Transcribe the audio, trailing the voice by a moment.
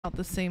out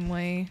the same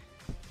way.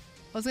 I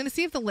was gonna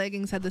see if the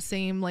leggings had the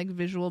same like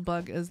visual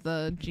bug as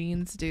the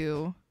jeans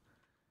do.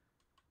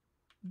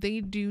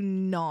 They do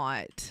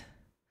not,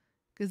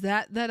 because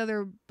that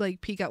other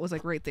like peek out was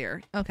like right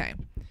there. Okay.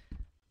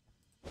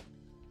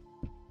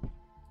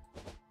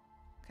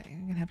 Okay,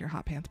 I'm gonna have your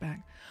hot pants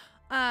back.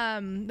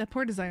 That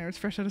poor designer was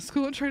fresh out of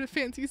school and tried to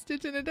fancy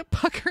stitch and ended up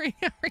puckering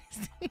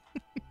everything.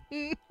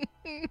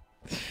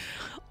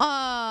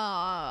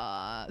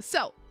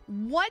 So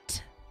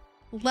what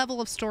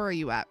level of store are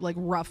you at, like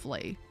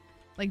roughly?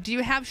 Like, do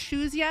you have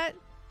shoes yet?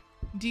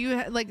 Do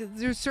you like,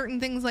 there's certain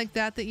things like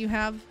that that you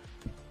have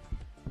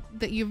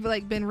that you've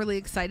like been really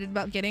excited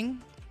about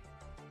getting?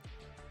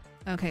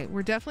 Okay,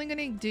 we're definitely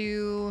gonna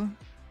do,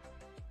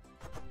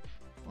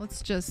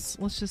 let's just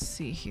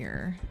see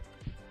here.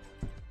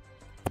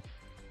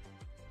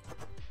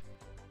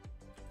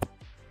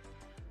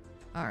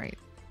 All right,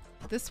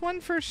 this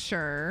one for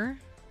sure.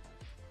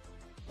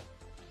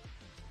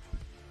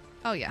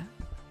 Oh yeah,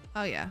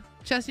 oh yeah.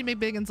 Chesty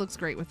McBiggins looks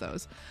great with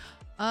those.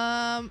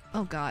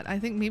 Oh god, I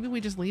think maybe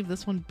we just leave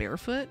this one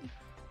barefoot.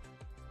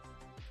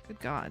 Good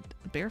god,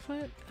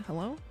 barefoot?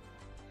 Hello?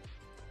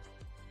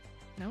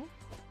 No?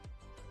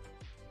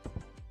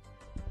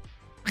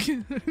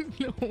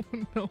 No.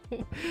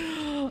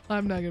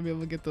 I'm not gonna be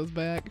able to get those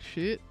back.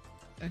 Shit.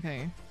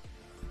 Okay.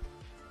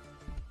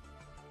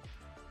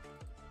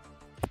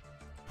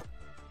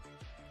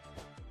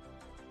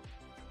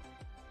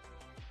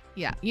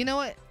 Yeah, you know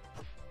what?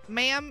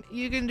 Ma'am,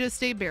 you can just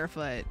stay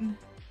barefoot.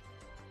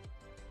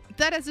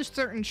 That has a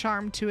certain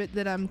charm to it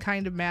that I'm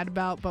kind of mad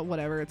about, but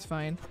whatever, it's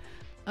fine.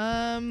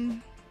 Yeah,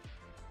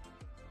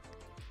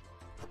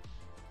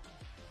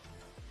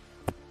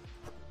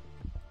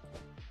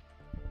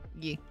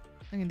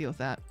 I can deal with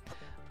that.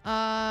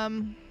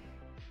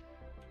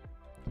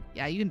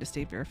 Yeah, you can just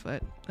stay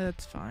barefoot.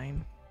 That's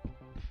fine.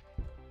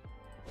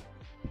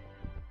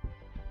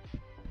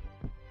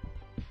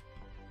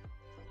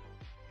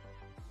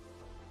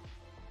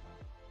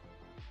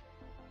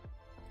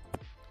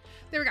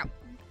 There we go.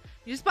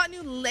 You just bought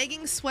new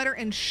leggings, sweater,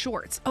 and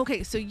shorts.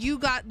 Okay, so you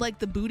got like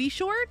the booty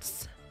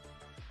shorts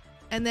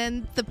and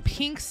then the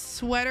pink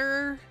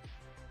sweater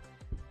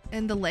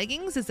and the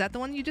leggings. Is that the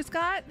one you just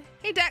got?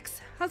 Hey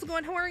Dex, how's it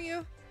going? How are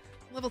you?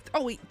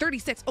 Oh wait,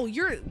 36. Oh,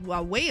 you're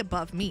way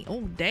above me.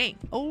 Oh dang.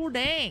 Oh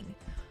dang.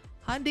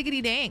 Hot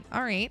diggity dang.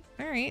 All right.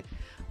 All right.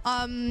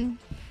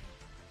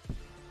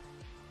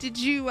 Did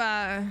you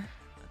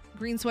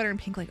green sweater and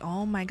pink, like,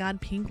 oh my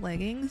god, pink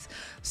leggings,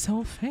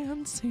 so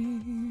fancy.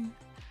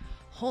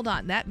 Hold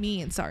on, that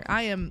means, sorry,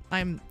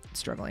 I'm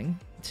struggling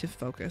to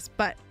focus,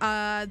 but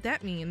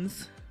that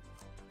means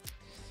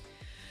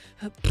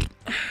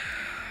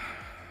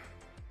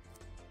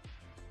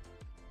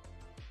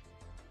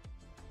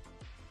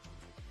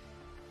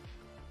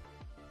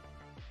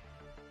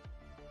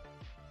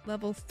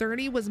level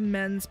 30 was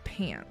men's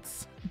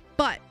pants,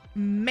 but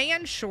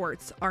man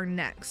shorts are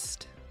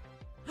next.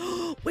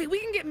 Wait, we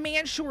can get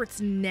man shorts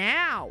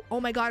now.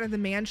 Oh my god, are the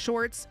man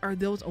shorts, are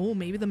those, oh,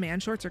 maybe the man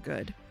shorts are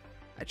good.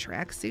 A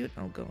tracksuit?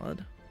 Oh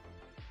god.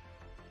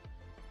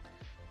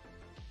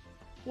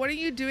 What are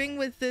you doing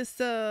with this,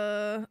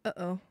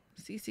 uh-oh,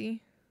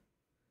 Cece?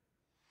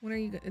 When are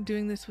you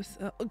doing this with,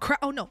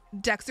 oh no,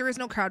 Dex, there is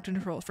no crowd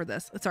control for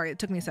this. Sorry, it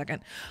took me a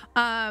second.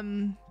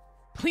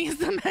 Please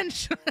the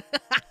mention.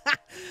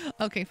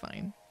 Okay,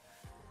 fine.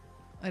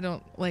 I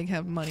don't, like,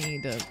 have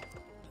money to,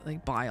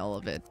 like, buy all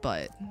of it,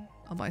 but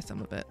I'll buy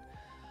some of it.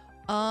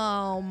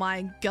 Oh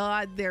my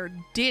god, they're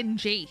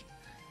dingy.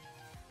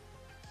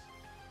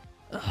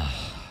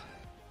 Ugh.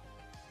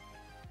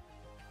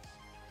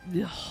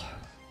 Ugh.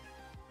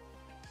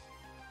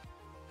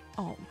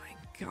 Oh my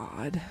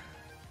god.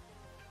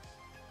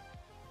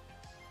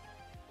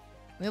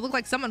 They look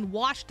like someone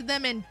washed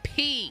them in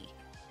pee.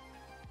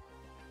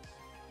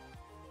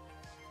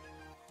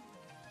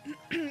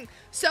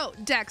 So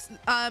Dex,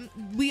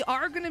 we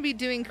are going to be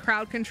doing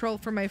crowd control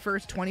for my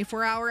first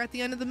 24 hour at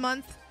the end of the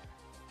month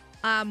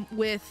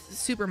with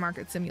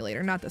Supermarket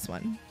Simulator, not this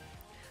one.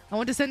 I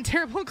want to send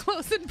terrible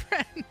close and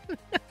friend.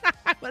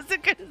 I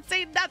wasn't going to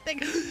say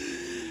nothing.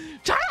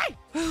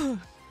 Charlie!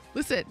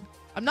 Listen,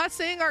 I'm not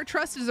saying our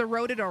trust is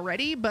eroded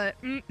already, but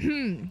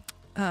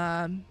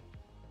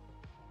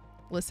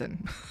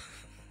listen.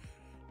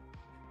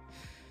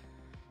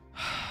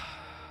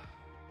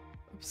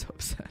 I'm so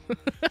upset.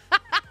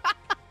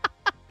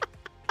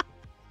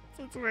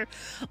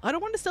 I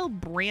don't want to sell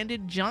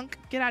branded junk.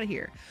 Get out of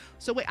here.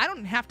 So wait, I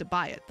don't have to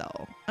buy it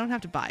though. I don't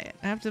have to buy it.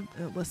 I have to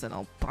listen.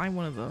 I'll buy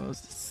one of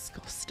those.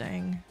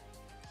 Disgusting.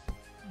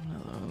 One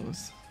of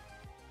those.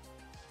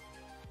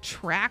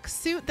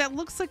 Tracksuit that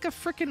looks like a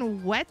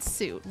freaking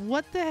wetsuit.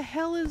 What the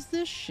hell is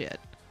this shit?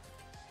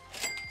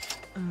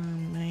 Oh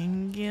my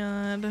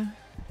god.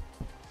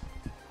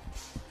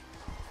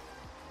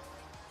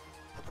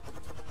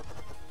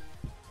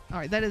 All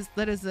right, that is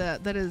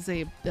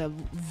a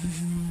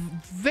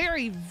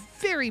very,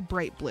 very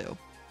bright blue.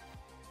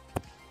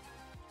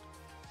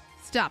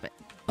 Stop it.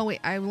 Oh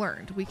wait, I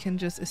learned we can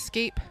just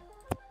escape.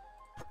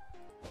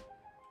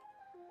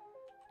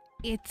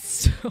 It's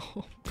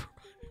so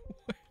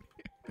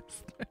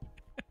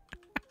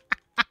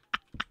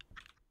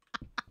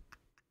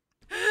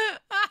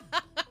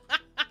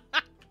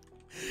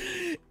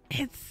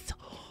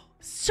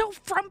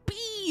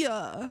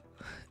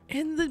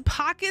And the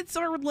pockets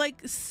are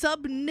like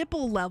sub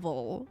nipple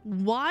level.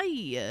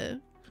 Why?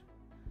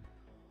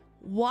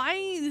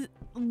 Why?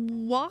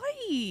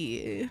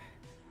 Why?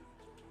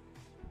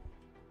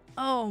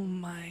 Oh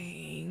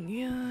my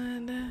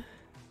god.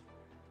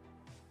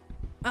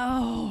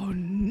 Oh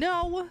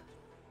no.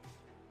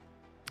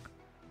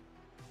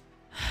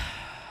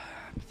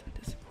 I'm so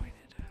disappointed.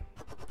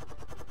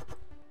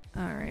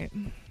 All right.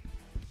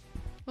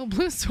 Oh,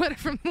 blue sweater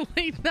from the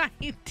late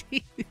 90s.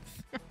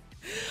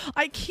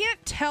 I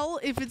can't tell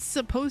if it's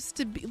supposed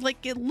to be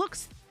like, it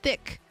looks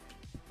thick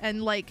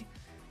and like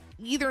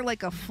either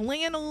like a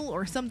flannel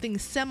or something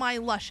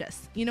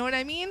semi-luscious. You know what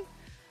I mean?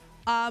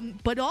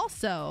 But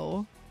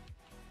also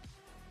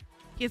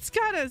it's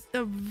got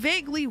a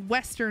vaguely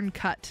Western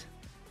cut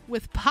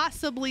with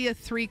possibly a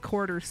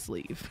 3/4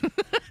 sleeve.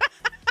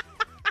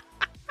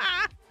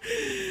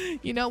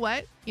 You know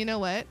what? You know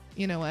what?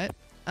 You know what?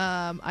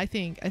 I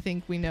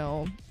think we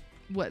know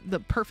what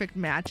the perfect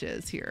match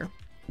is here.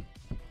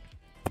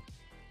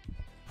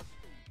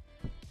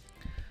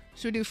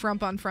 Should we do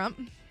frump on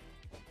frump?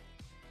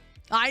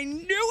 I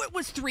knew it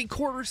was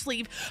 3/4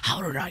 sleeve.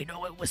 How did I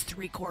know it was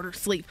 3/4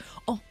 sleeve?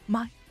 Oh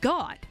my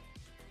god.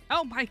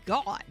 Oh my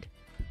god.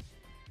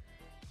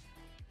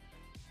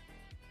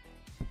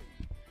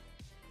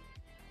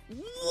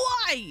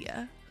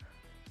 Why?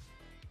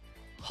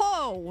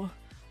 Oh,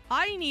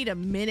 I need a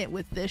minute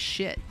with this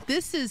shit.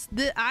 This is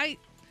the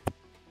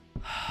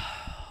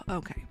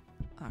okay.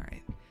 All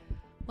right.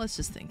 Let's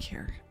just think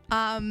here.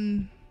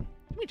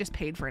 We just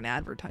paid for an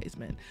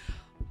advertisement.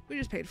 We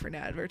just paid for an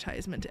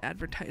advertisement to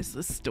advertise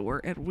the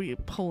store, and we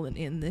pulling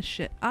in this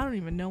shit. I don't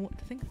even know what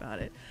to think about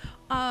it.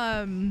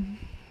 Like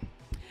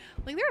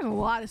there's a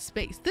lot of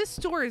space. This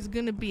store is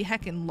gonna be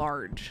heckin'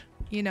 large,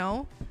 you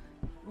know?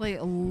 Like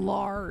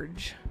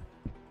large.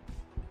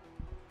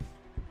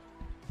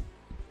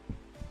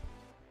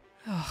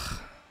 Ugh.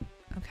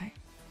 Okay.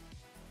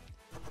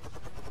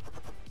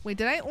 Wait,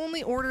 did I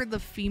only order the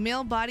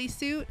female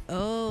bodysuit?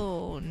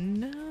 Oh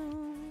no.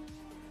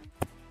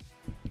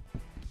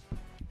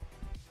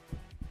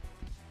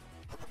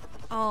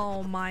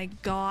 Oh my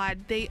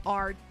god, they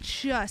are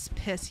just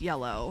piss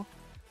yellow.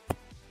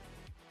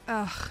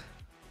 Ugh.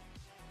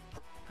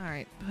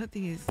 Alright, put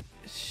these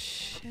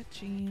shit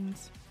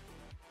jeans.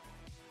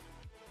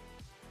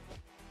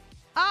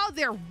 Oh,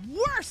 they're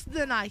worse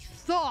than I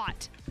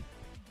thought.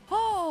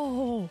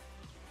 Oh,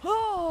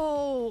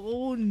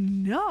 oh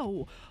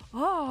no.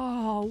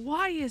 Oh,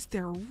 why is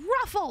there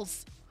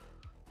ruffles?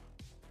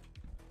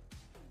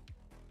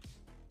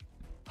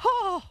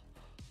 Oh.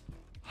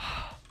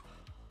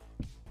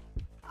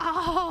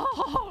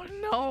 Oh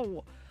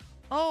no.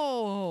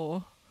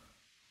 Oh.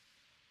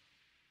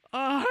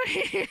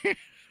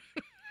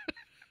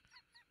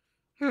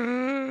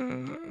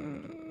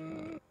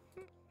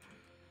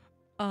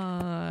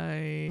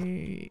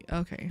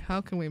 Okay,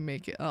 how can we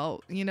make it?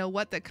 Oh, you know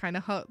what? That kind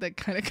of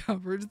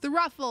covers the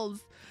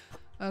ruffles.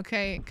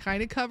 Okay,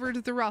 kind of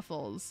covered the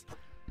ruffles.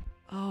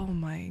 Oh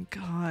my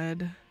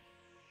god.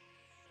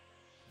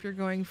 If you're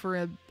going for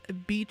a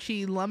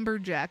beachy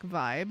lumberjack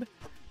vibe,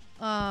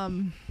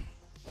 I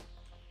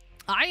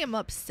am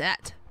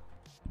upset.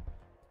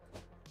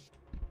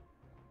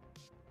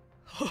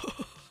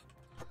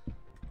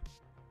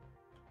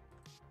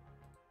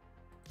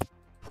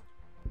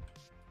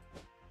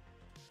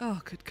 Oh,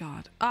 good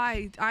God.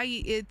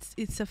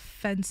 It's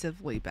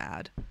offensively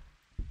bad.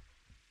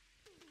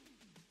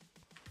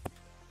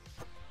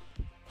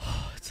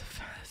 Oh, it's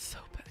so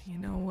bad. You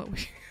know what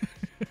we...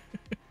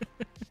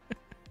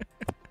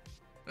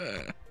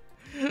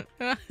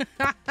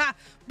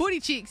 Booty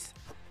cheeks.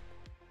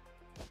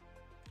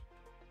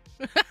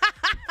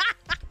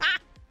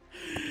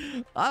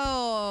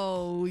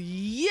 Oh,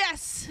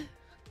 yes.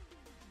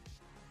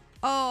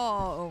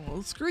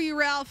 Oh, screw you,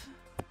 Ralph.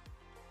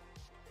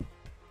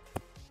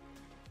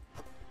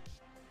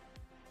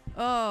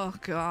 Oh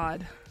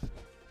god.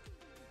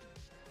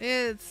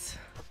 It's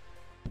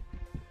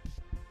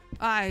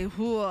all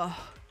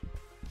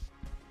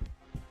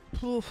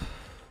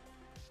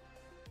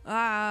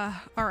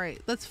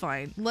right, that's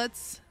fine.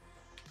 Let's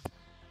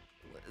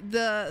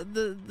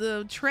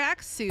the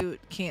tracksuit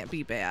can't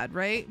be bad,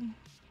 right?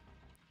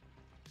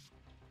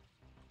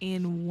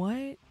 In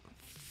what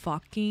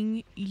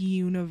fucking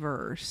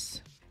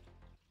universe?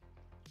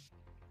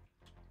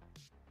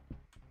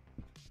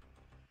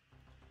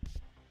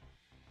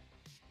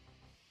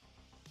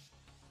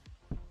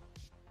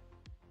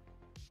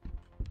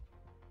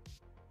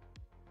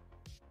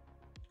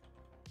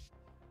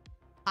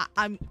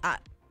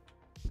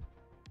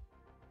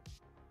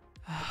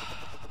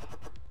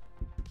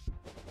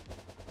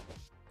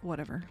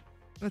 Whatever.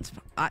 That's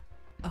fine.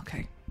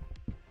 Okay.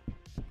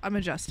 I'm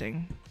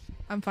adjusting.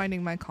 I'm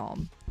finding my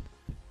calm.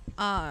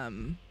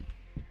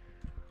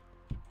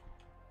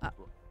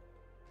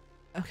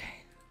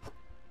 Okay.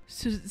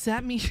 So does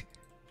that mean...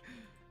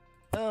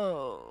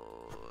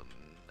 Oh,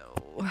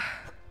 no.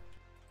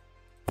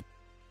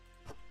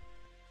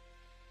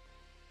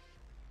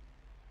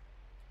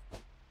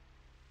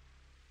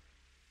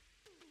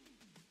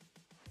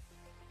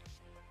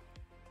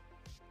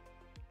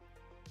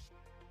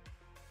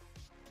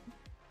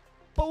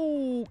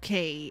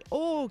 Okay.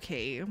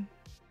 Okay.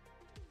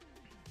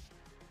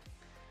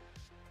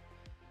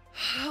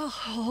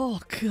 Oh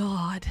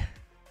God.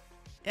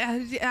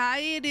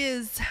 It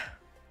is.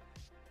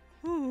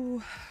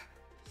 Ooh.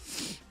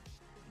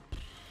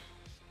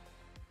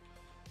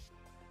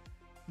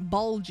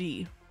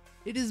 Bulgy.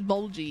 It is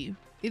bulgy.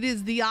 It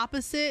is the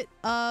opposite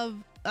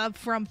of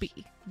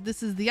frumpy.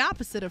 This is the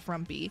opposite of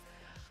frumpy.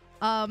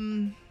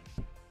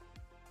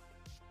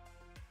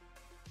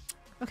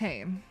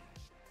 Okay.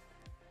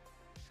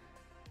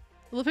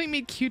 Living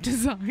made cute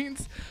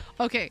designs.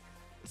 Okay.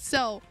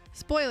 So,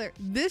 spoiler,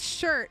 this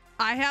shirt,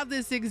 I have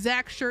this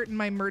exact shirt in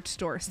my merch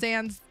store.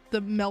 Sans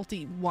the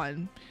melty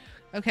one.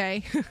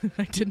 Okay.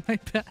 I did my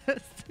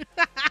best.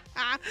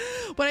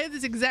 But I have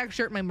this exact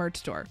shirt in my merch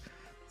store.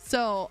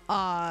 So,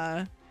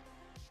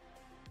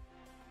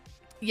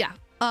 yeah.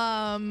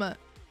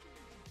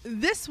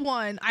 This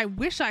one I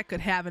wish I could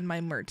have in my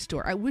merch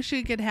store. I wish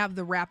I could have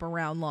the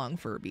wraparound long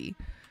Furby.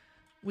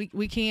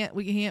 We can't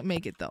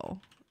make it though.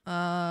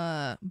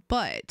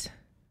 But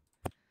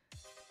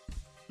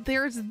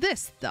there's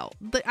this though.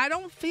 I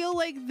don't feel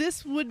like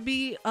this would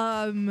be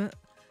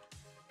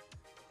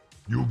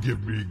You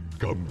give me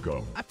gum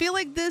gum. I feel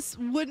like this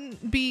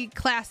wouldn't be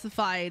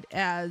classified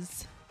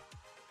as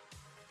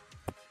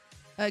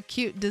a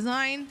cute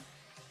design.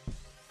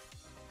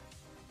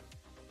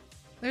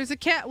 There's a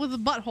cat with a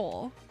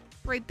butthole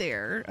right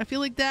there. I feel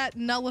like that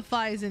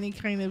nullifies any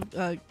kind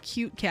of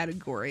cute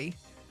category.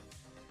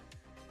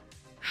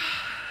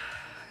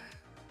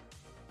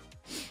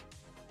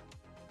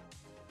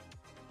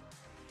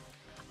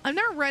 I've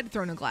never read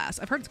Throne of Glass.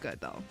 I've heard it's good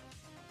though.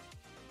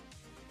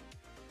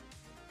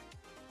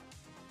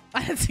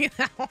 I didn't see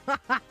that one.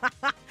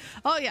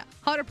 Oh yeah,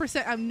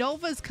 100%.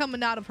 Nova's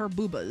coming out of her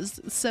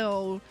boobas.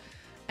 So,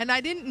 and I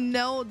didn't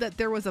know that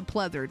there was a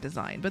pleather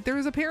design, but there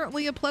was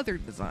apparently a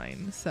pleather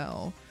design.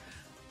 So,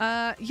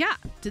 yeah.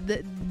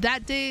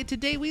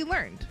 Today we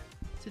learned.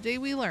 Today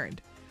we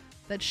learned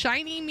that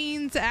shiny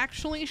means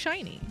actually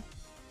shiny.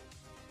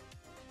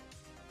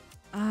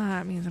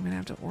 That means I'm gonna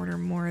have to order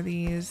more of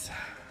these.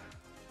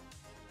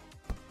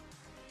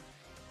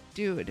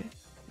 Dude,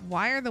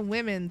 why are the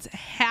women's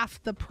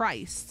half the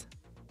price?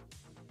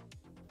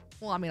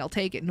 Well, I mean, I'll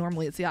take it.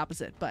 Normally it's the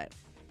opposite, but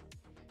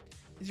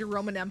is your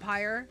Roman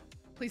Empire?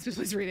 Please, please,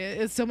 please read it.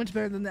 It's so much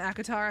better than the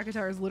Akatar.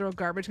 Akatar is literal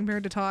garbage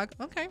compared to Tog.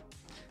 Okay,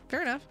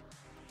 fair enough.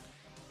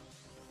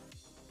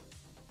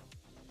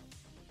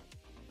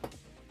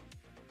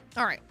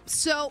 All right,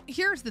 so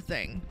here's the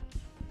thing.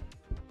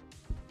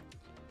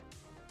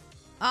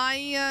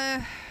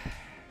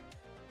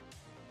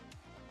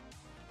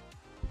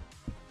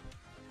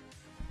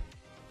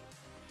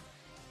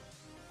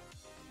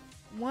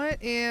 What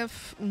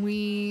if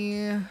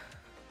we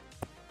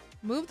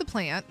move the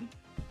plant?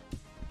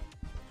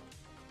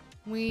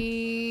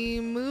 We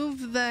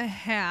move the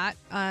hat.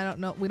 I don't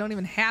know. We don't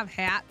even have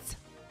hats.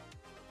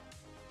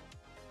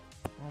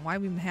 Well, why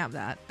we even have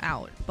that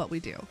out? But we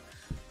do.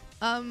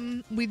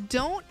 We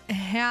don't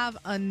have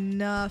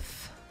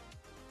enough.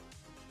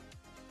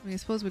 I mean, I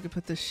suppose we could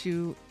put the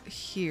shoe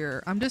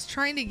here. I'm just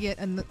trying to get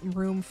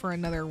room for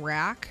another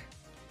rack.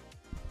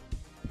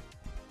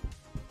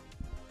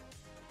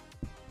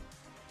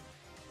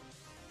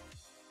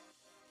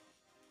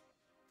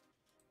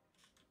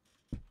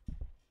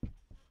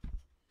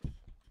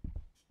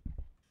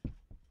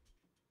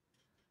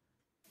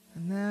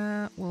 And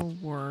that will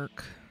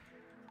work.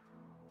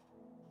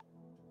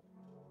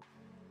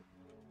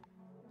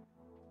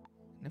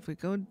 And if we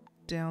go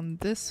down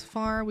this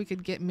far, we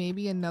could get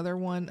maybe another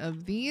one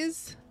of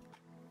these.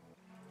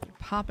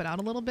 Pop it out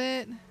a little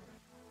bit.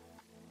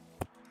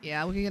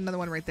 Yeah, we can get another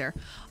one right there.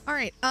 All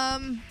right. I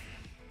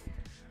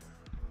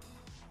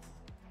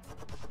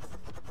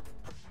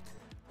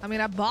mean,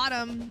 I bought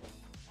them.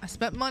 I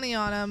spent money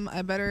on them.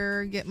 I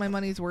better get my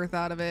money's worth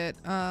out of it.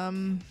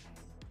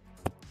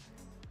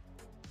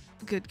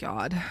 Good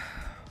God.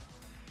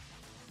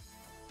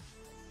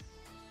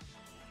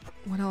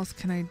 What else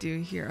can I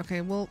do here?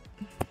 Okay, well,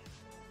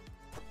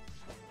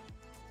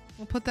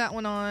 we'll put that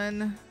one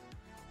on.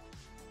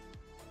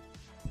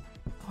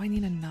 Oh, I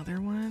need another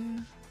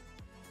one.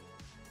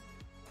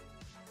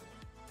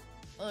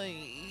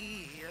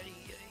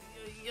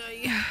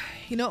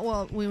 You know what?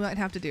 Well, we might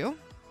have to do.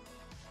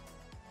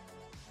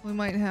 We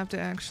might have to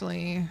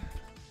actually.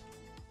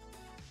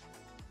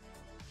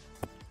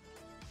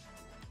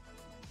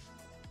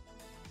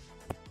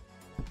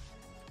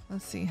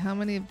 Let's see how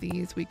many of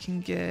these we can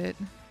get.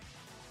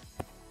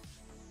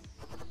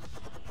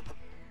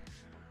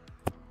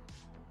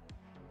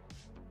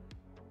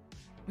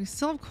 We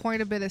still have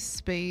quite a bit of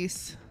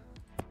space.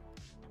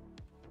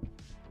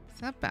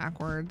 Is that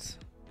backwards?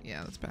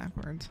 Yeah, that's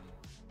backwards.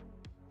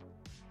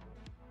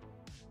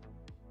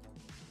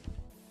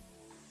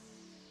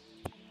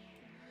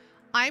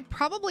 I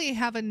probably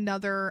have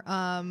another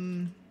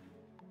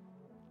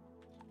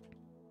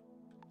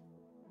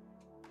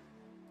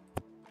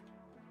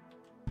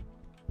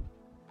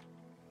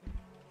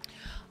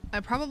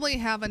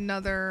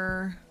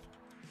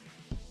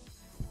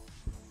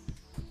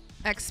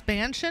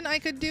expansion I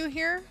could do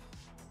here.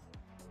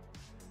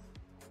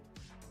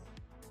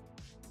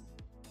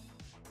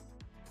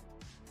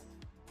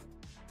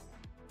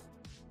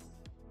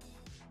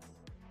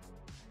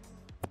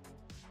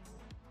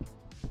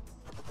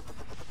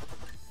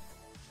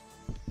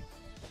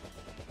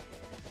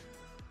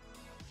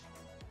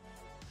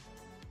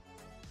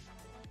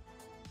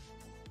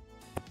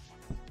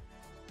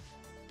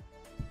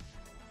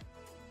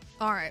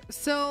 All right,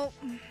 so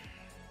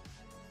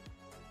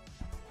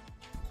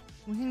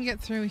we can get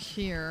through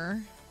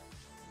here.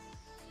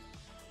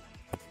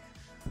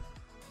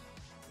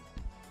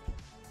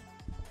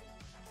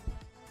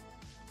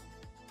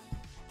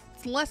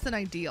 It's less than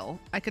ideal.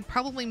 I could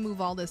probably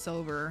move all this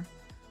over.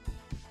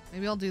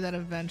 Maybe I'll do that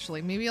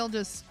eventually. Maybe I'll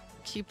just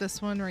keep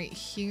this one right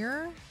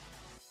here.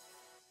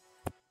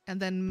 And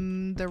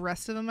then the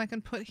rest of them I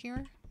can put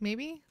here.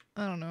 Maybe?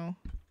 I don't know.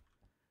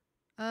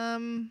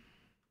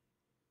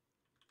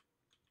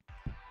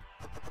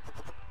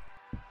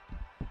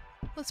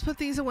 Let's put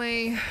these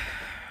away.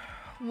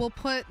 We'll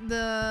put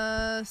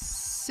the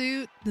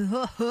suit,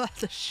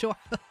 the short.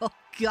 Oh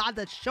God,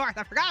 the shorts!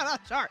 I forgot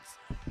about the shorts.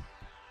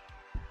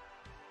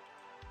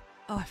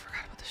 Oh, I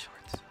forgot about the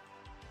shorts.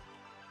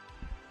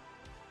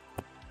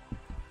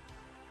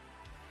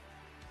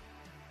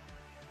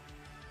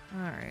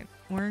 All right,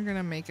 we're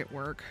gonna make it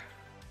work.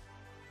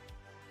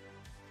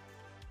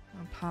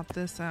 I'll pop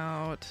this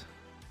out.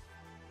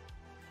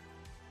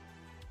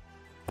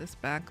 This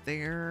back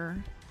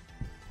there.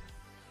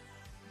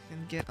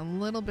 And get a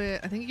little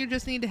bit. I think you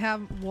just need to have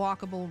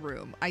walkable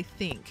room. I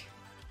think.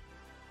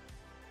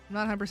 I'm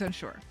not 100%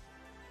 sure.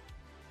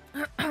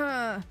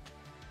 Not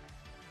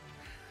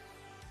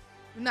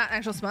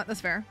actual smut.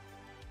 That's fair.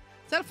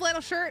 Is that a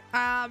flannel shirt?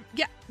 Yeah.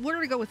 We're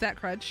gonna go with that,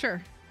 crud.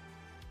 Sure.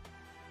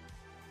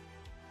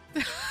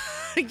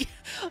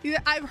 Yeah,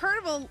 I've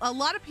heard of a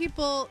lot of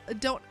people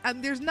don't.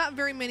 There's not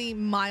very many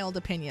mild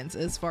opinions,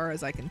 as far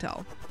as I can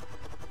tell.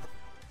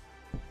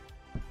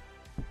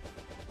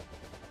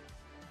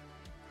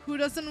 Who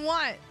doesn't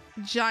want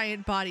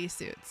giant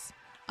bodysuits?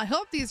 I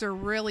hope these are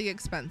really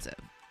expensive.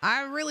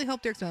 I really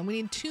hope they're expensive.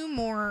 We need 2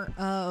 more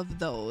of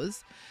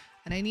those.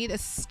 And I need a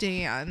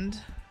stand.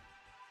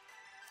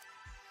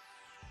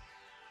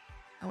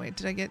 Oh wait,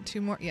 did I get 2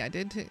 more? Yeah, I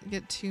did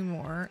get 2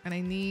 more. And I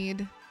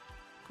need,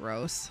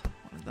 gross,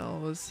 one of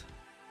those.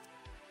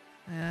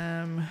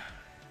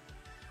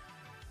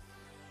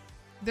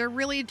 They're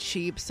really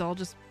cheap, so I'll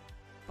just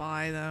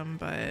buy them,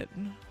 but...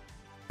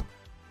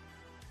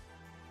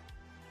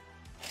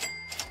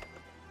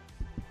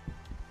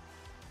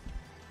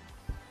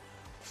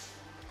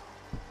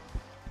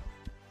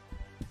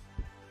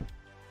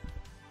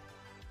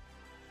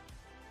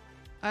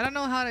 I don't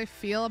know how I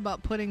feel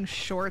about putting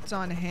shorts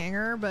on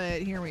hanger,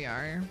 but here we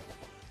are.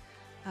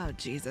 Oh,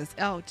 Jesus.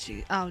 Oh,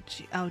 gee. Oh,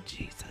 gee. Oh,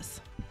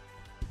 Jesus.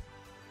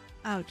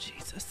 Oh,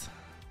 Jesus.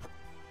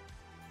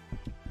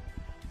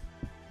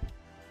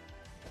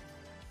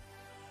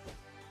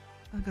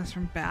 That goes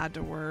from bad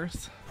to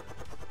worse.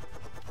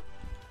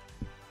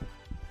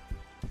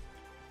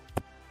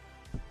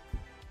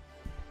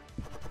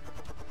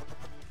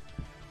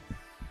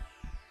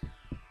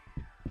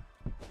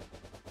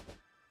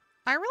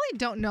 I really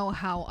don't know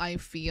how I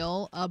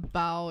feel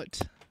about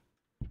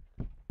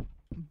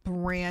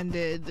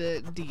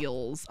branded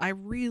deals. I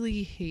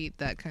really hate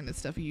that kind of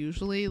stuff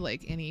usually,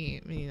 like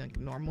any like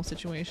normal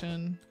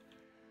situation.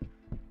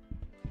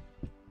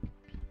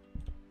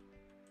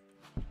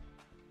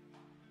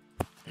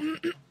 No,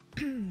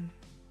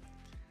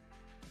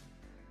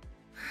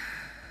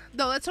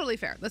 that's totally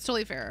fair. That's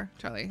totally fair,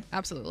 Charlie.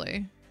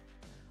 Absolutely.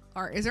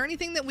 All right, is there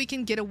anything that we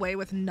can get away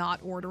with not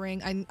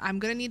ordering? I'm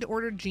gonna need to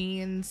order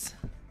jeans.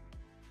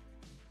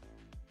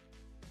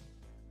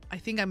 I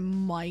think I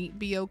might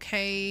be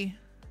okay.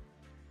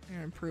 You're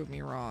gonna prove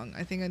me wrong.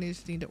 I think I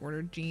just need to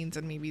order jeans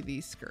and maybe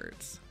these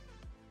skirts.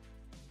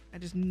 I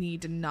just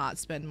need to not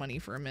spend money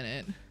for a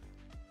minute.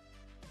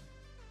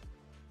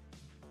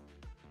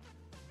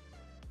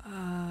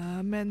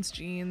 Men's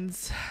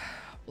jeans,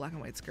 black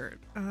and white skirt.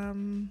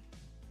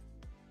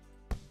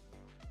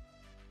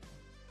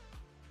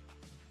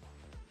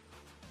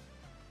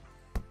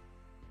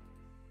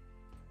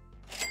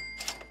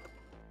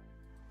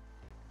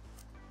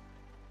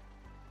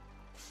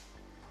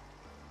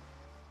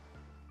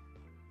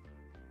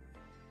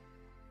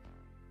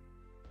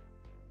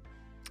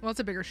 Well, it's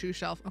a bigger shoe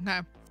shelf. Okay.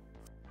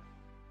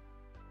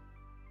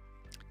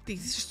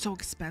 These are so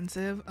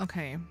expensive.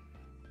 Okay.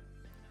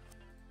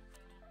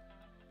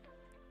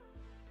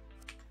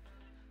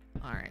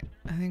 All right.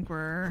 I think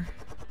we're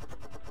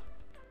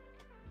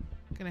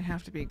gonna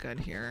have to be good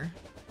here.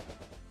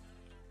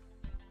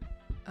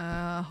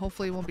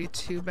 Hopefully it won't be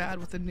too bad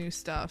with the new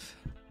stuff.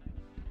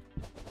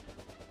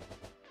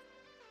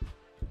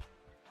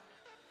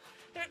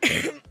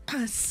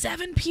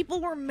 Seven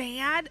people were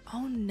mad?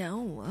 Oh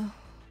no.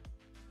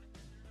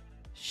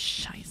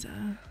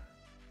 Scheisse.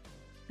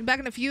 Be back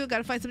in a few.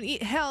 Gotta find something to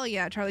eat. Hell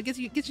yeah, Charlie. Get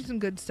you some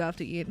good stuff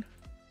to eat.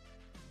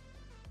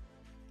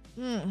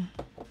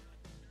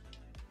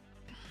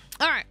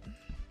 Alright.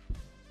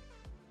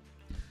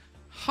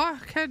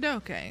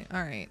 Hakadoke.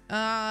 Alright.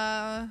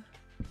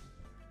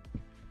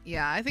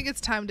 Yeah, I think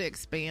it's time to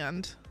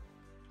expand.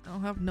 I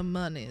don't have no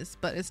monies,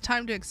 but it's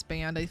time to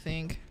expand, I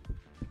think.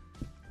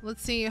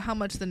 Let's see how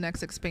much the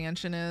next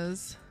expansion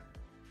is.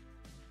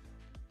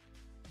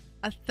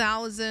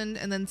 1,000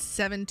 and then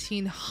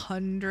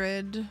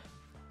 1,700.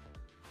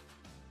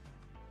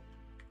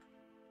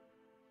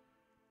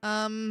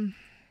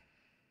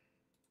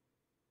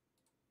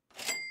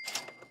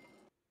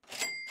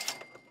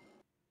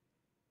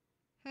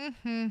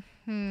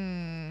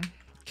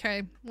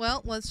 Okay,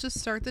 well, let's just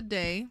start the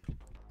day.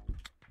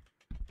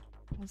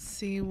 Let's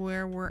see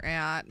where we're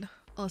at.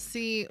 Let's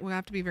see. We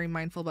have to be very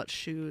mindful about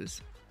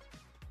shoes.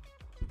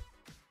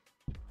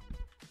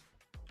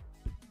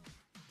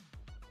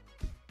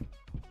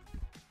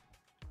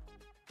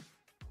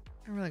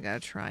 I really gotta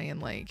try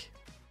and like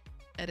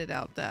edit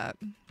out that.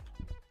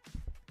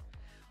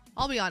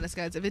 I'll be honest,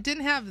 guys. If it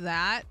didn't have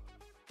that,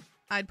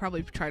 I'd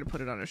probably try to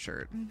put it on a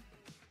shirt.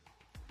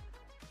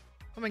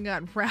 Oh my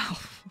god,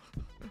 Ralph.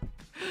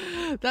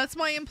 That's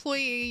my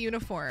employee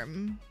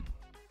uniform.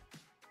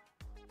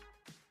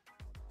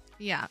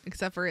 Yeah,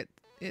 except for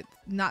it's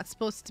not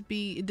supposed to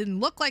be, it didn't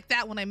look like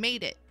that when I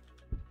made it.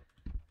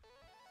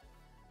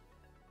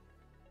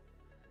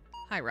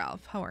 Hi,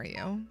 Ralph. How are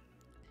you?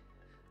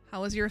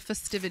 How was your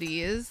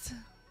festivities?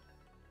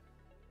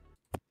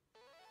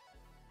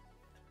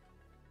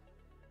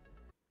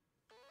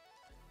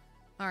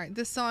 All right,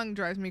 this song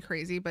drives me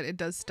crazy, but it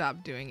does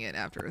stop doing it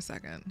after a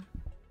second.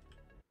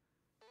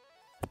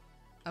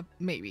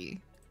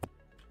 Maybe.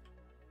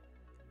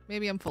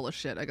 Maybe I'm full of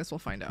shit. I guess we'll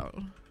find out.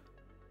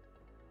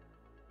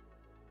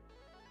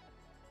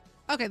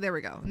 Okay, there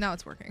we go. Now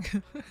it's working.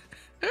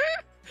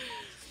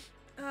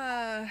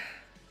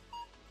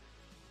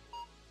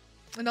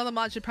 Another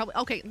mod should probably...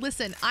 Okay,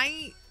 listen,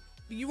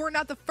 you were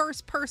not the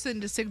first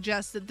person to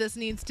suggest that this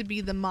needs to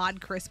be the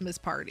mod Christmas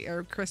party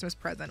or Christmas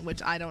present,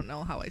 which I don't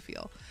know how I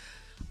feel.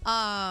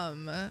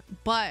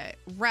 But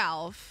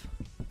Ralph,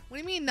 what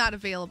do you mean not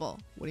available?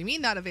 What do you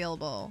mean not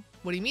available?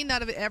 What do you mean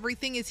not available?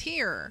 Everything is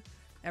here.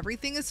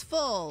 Everything is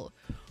full.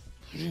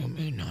 What do you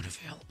mean not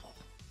available?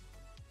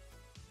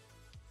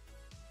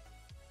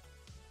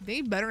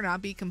 They better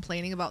not be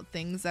complaining about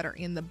things that are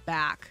in the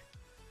back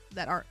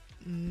that are...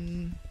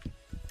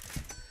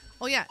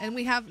 Oh yeah, and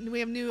we have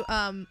new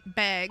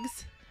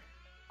bags.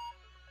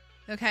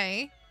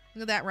 Okay.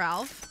 Look at that,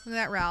 Ralph. Look at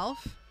that,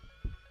 Ralph.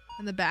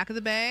 In the back of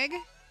the bag.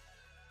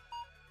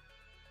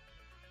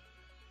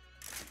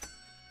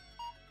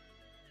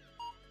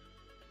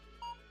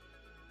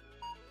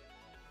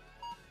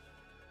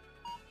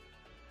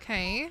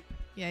 Okay.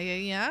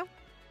 Yeah.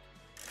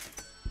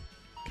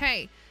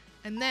 Okay.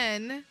 And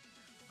then,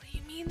 what do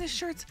you mean the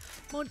shirts?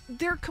 Well,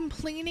 they're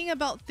complaining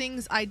about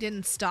things I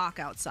didn't stock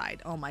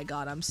outside. Oh my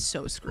god, I'm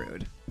so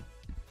screwed.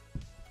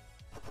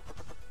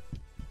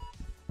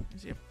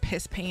 There's your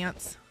piss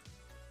pants.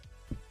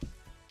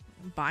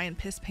 I'm buying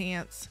piss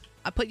pants.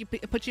 I put you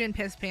in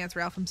piss pants,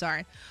 Ralph. I'm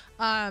sorry.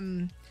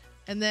 And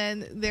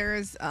then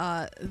there's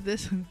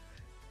this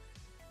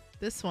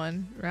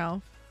one,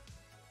 Ralph.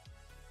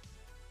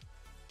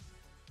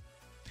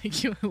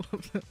 Thank you. I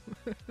love them.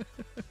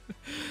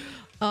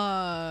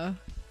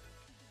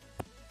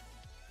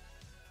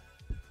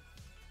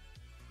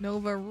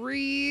 Nova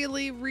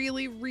really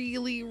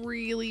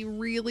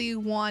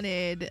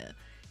wanted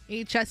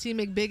a Chesty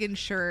McBiggin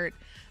shirt,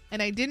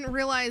 and I didn't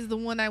realize the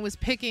one I was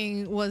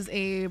picking was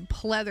a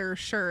pleather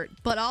shirt,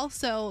 but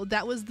also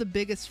that was the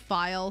biggest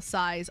file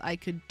size I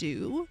could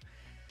do.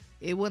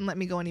 It wouldn't let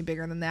me go any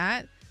bigger than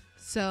that.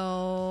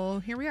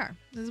 So here we are.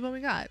 This is what we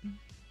got.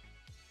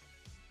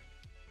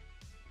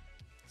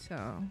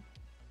 So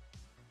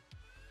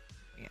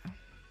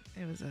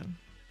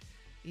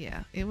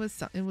yeah, it was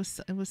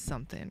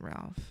something,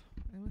 Ralph.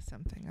 It was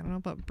something. I don't know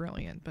about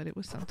brilliant, but it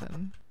was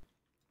something.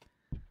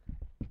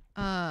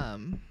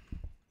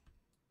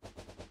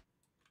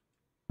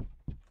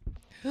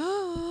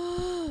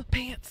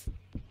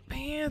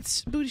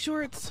 Pants, booty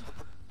shorts.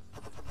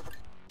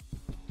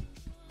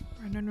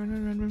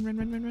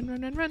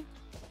 Run.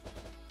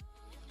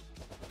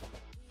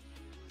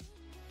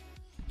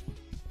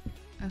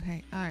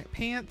 Okay, all right,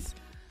 pants.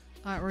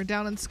 All right, we're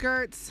down in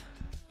skirts.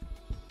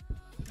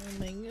 Oh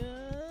my god.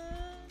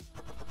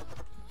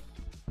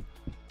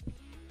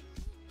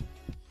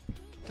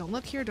 Don't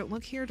look here.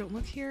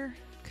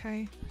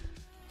 Okay.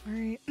 All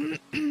right.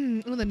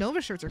 Oh, the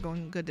Nova shirts are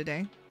going good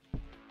today.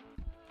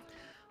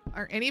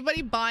 Are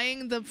anybody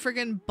buying the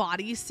friggin'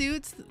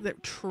 bodysuits? The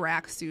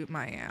tracksuit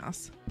my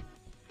ass.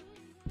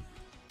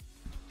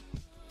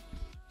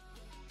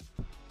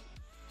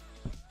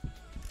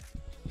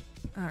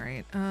 All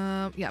right.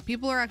 Yeah,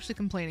 people are actually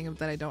complaining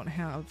that I don't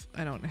have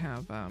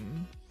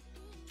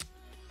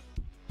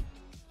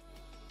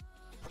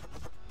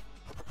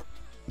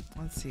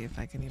let's see if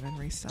I can even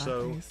restock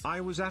these.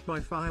 I was at my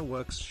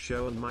fireworks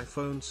show and my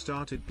phone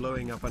started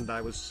blowing up and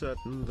I was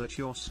certain that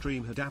your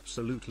stream had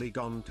absolutely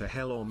gone to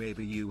hell, or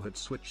maybe you had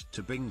switched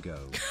to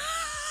bingo.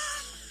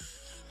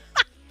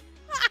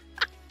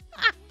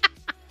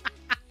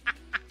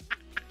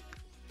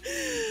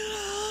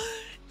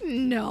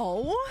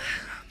 No.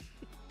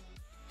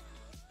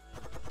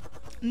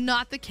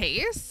 Not the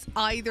case.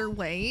 Either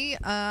way,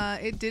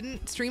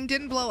 stream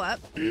didn't blow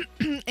up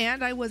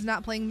and I was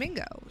not playing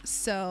bingo.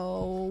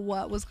 So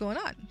what was going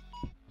on?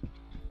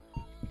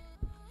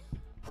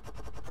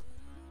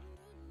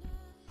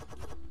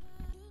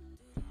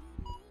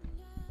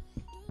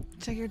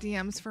 Check your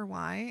DMs for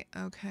why.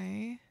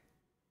 Okay.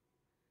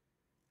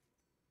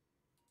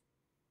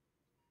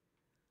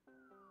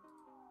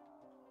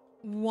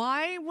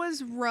 Why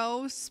was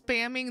Ro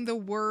spamming the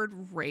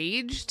word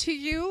rage to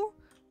you?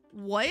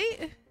 What?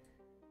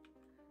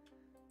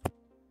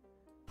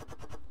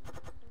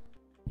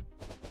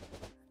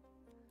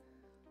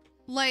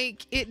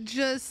 Like, it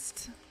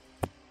just...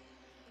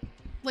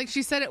 Like,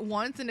 she said it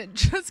once and it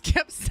just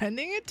kept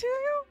sending it to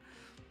you?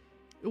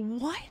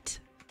 What?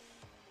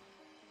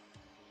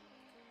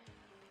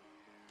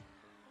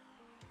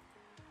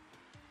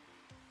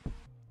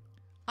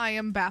 I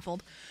am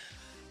baffled.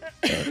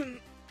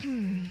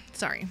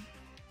 Sorry.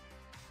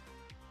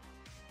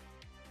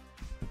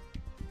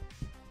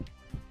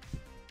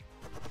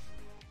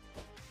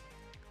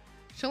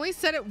 She only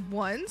said it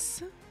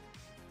once.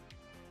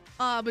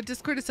 But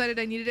Discord decided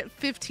I needed it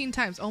 15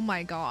 times. Oh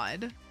my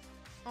god.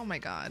 Oh my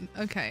god.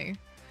 Okay.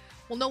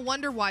 Well, no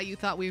wonder why you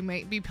thought we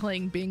might be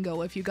playing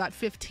bingo if you got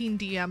 15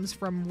 DMs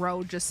from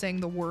Ro just saying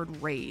the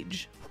word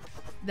rage.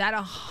 That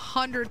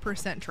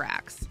 100%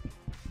 tracks.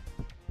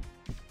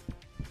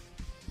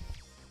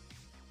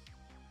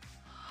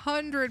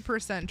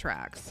 100%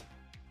 tracks.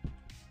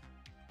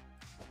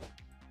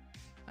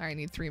 I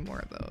need 3 more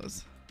of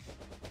those.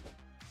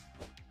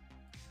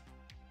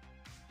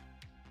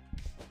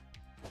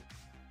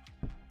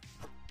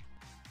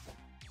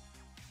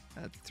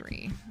 That's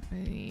 3. I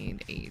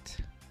need 8.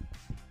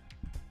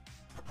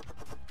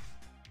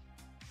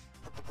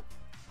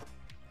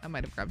 I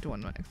might have grabbed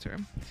 1 extra.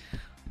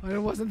 But it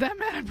wasn't that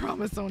mad, I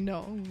promise. Oh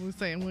no. I was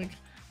saying, like,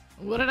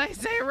 what did I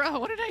say, Ro?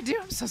 What did I do?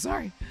 I'm so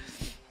sorry.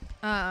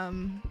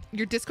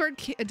 Your Discord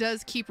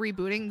does keep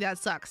rebooting. That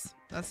sucks.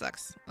 That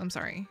sucks. I'm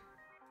sorry.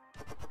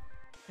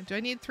 Do I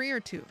need 3 or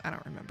 2? I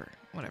don't remember.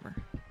 Whatever.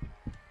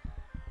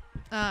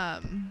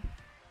 Oh,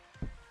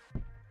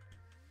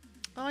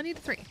 I need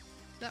 3.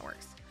 That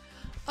works.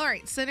 All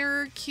right,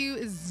 center queue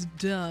is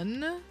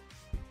done.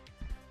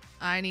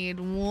 I need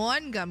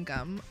 1 Gum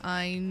Gum.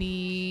 I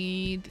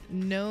need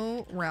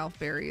no Ralph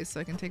berries, so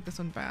I can take this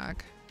one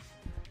back.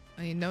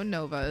 I need no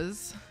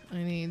Novas.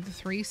 I need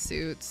 3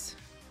 suits,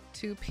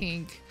 2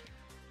 pink,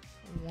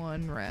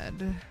 1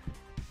 red.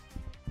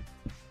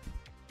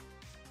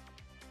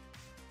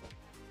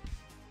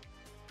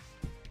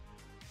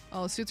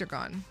 Oh, suits are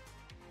gone.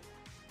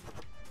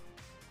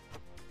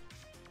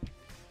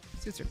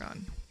 Suits are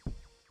gone.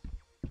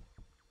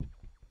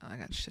 Oh, I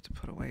got shit to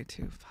put away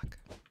too. Fuck.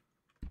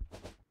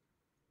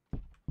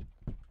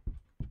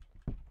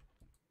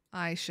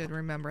 I should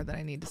remember that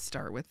I need to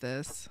start with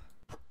this.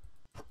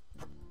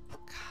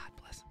 God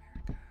bless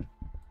America.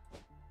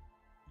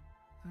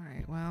 All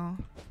right, well.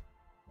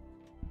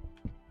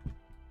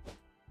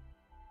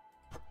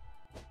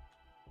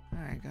 All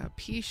right, got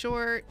P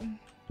short.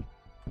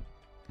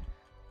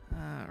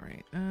 All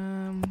right.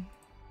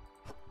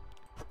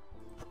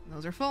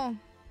 Those are full.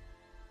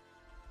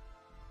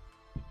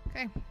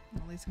 Okay,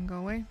 all these can go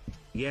away.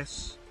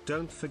 Yes,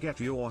 don't forget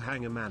your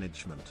hanger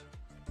management.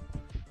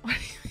 What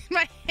do you mean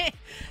my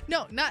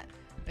no, not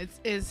it's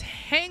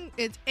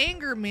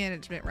anger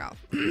management,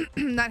 Ralph.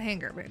 Not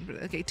hanger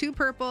management. Okay, 2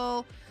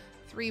 purple,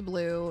 3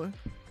 blue,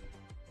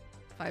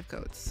 5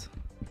 coats.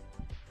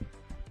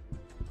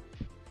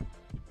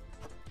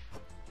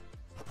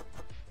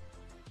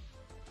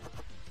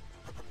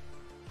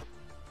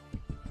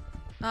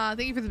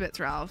 Thank you for the bits,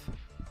 Ralph.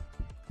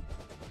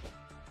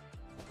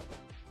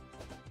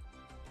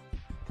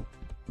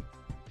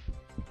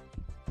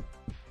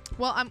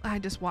 Well, I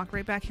just walk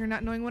right back here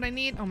not knowing what I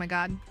need. Oh my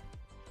god.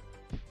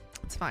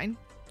 It's fine.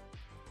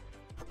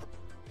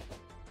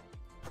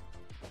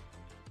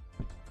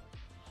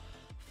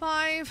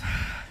 $5,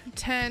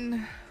 $10.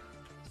 Okay.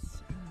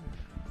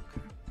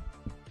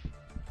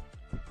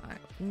 All right.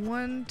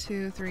 1,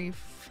 2, 3,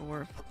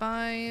 4,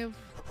 5.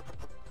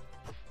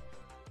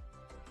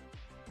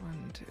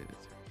 1, 2, 3, 4,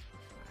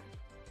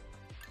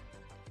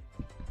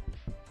 5.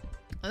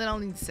 And then I'll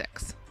need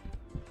 6.